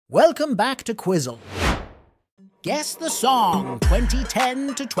Welcome back to Quizzle. Guess the song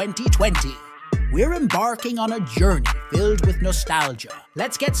 2010 to 2020. We're embarking on a journey filled with nostalgia.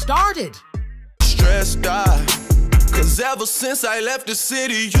 Let's get started. Stressed out, cause ever since I left the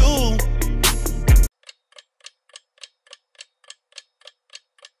city, you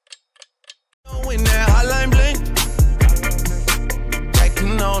when that hotline blink, that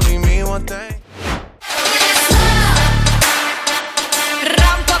can only mean one thing.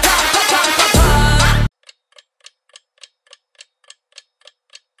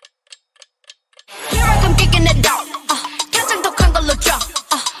 Here I come kicking it down. 결정 독한 걸로 줘.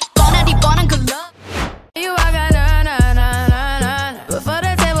 뻔하디 뻔한 그 love. You walk a na na na na na before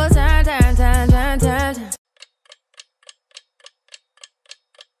the table turn.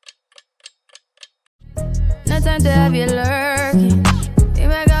 No time to have you lurking. You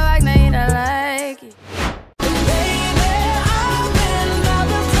make a like, now you don't like it. Baby, I've been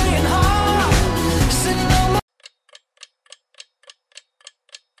playing hard, sitting on my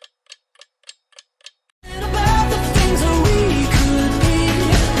about the things that we could be.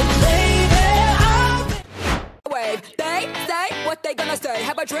 Baby, I've been wave. They say what they gonna say.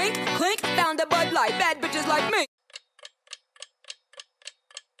 Have a drink, clink, found a Bud Light. Bad bitches like me.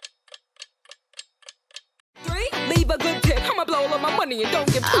 3, leave a good tip. I'ma blow all of my money and don't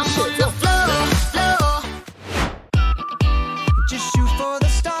give two shits. I'm on the floor. Just shoot for the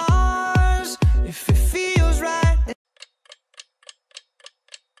stars if it feels right.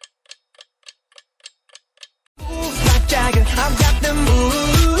 Move like Jagger, I've got them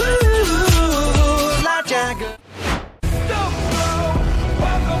moves like Jagger.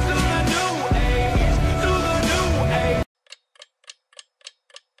 Welcome to the new age, to the new age.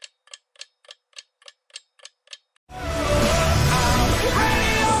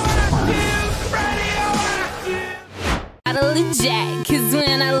 Bottle of Jack, cause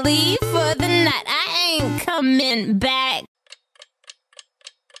when I leave for the night, I ain't coming back.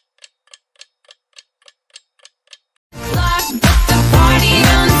 Lost, but the party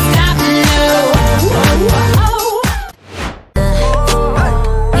don't stop, no.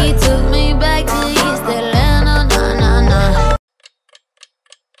 He took me back to East Atlanta, na.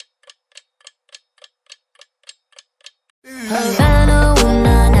 Havana, ooh,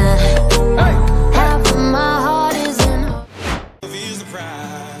 na. Half of my heart is in her. He's the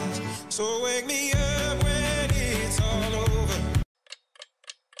prize, so wake me up when it's all over.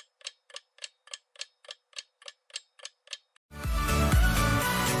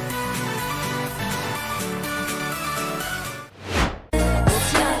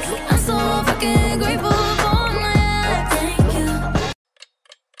 I'm so fucking grateful for life. Thank you.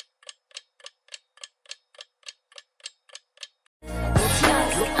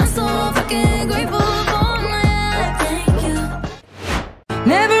 I'm so fucking grateful for life. Thank you.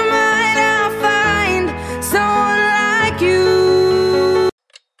 Never mind, I'll find someone like you.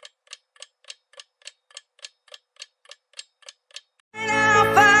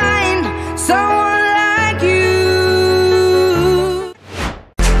 I'll find someone like you.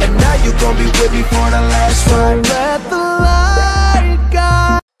 And now you gon' be with me for the last ride. Let the light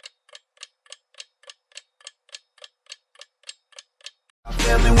guide.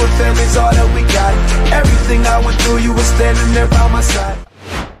 Family with family's all that we got. Everything I went through, you were standing there by my side.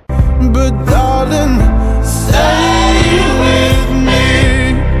 But darling, stay with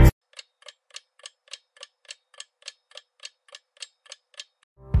me.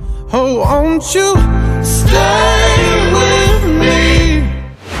 Oh, won't you stay with me?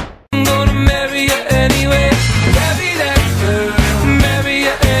 I'm gonna marry you anyway. Marry that girl, marry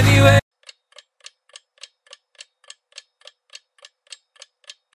you anyway.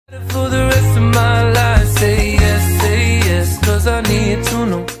 For the rest of my life, say yes, cause I need to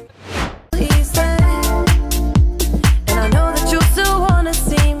know. Please stay. And I know that you still wanna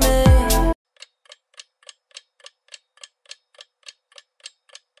see me.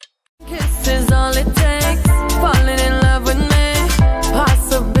 Kiss is all it takes. Falling in love with me.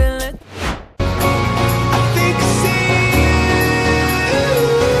 Possibility. I think I see you.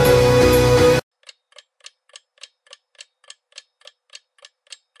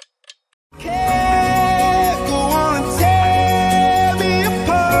 Can't go on and tear me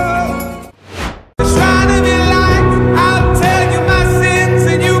apart. Trying to be like, I'll tell you my sins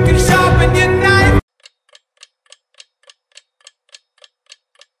and you can sharpen your knife.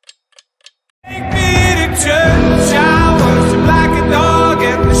 Take me to church, I worship like a dog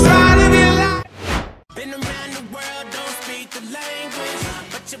and try to be like. Been around the world, don't speak the language,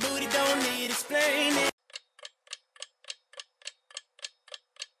 but your booty don't need explaining.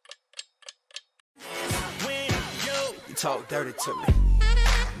 When you talk dirty to me.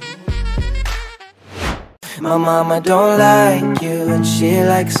 My mama don't like you, and she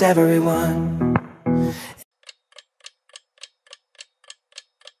likes everyone.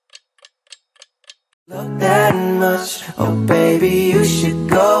 Look that much, oh baby, you should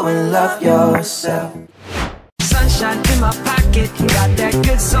go and love yourself. Sunshine in my pocket, got that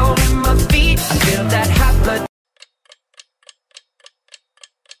good soul in my feet. I feel that hot blood.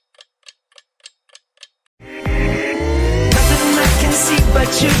 Nothing I can see but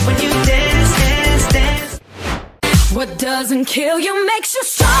you when you dance, dance, dance. What doesn't kill you makes you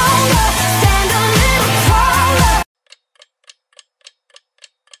stronger. Stand a little taller.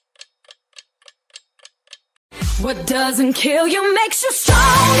 What doesn't kill you makes you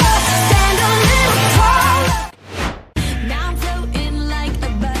stronger. Stand a little taller. Now I'm floating like a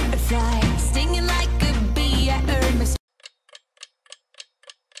butterfly, stinging like a bee. I earned my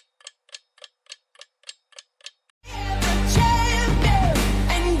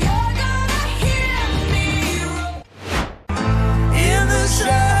and you're gonna hear me In the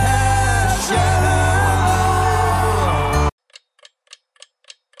shadow.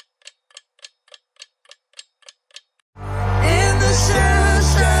 In the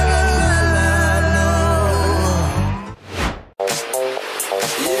shadow.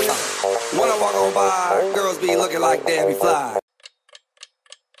 Yeah. When I walk on by, girls be looking like Debbie Fly.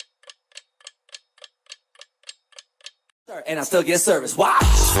 And I still get service. Watch.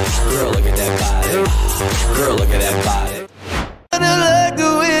 Girl, look at that body. Girl, look at that body. And I like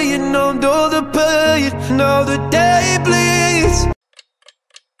the way you know the pain, know the day bleeds.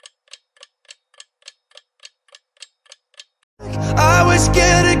 I was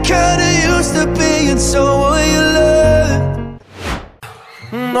getting kinda used to being someone you love.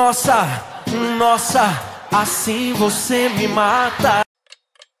 Nossa, nossa, assim você me mata.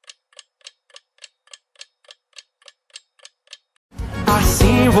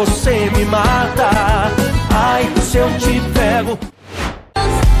 Assim você me mata. Ai, se eu te pego.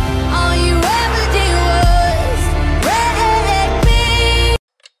 all you ever did was wreck me.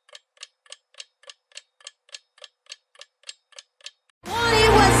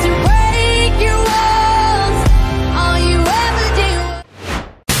 Wanted was to break your walls. All you ever did was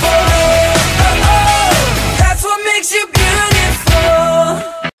That's what makes you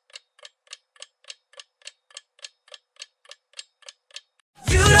beautiful.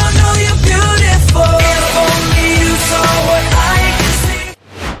 You don't know you're beautiful. If only you saw what I can see.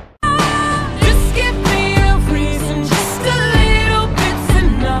 just give me a reason, just a little bit's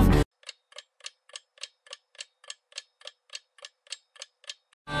enough.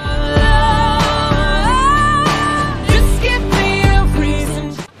 Just give me a reason.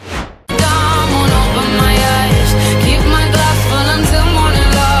 Come on, open my eyes, keep my glass full until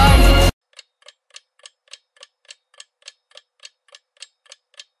morning light.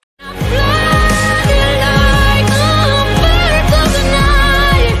 Flying like a bird of the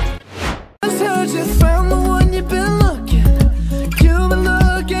night. Just heard you found the one you've been looking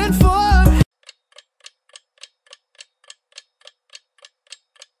for.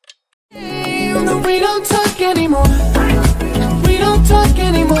 We don't talk anymore. We don't talk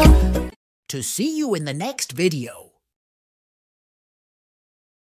anymore. To see you in the next video.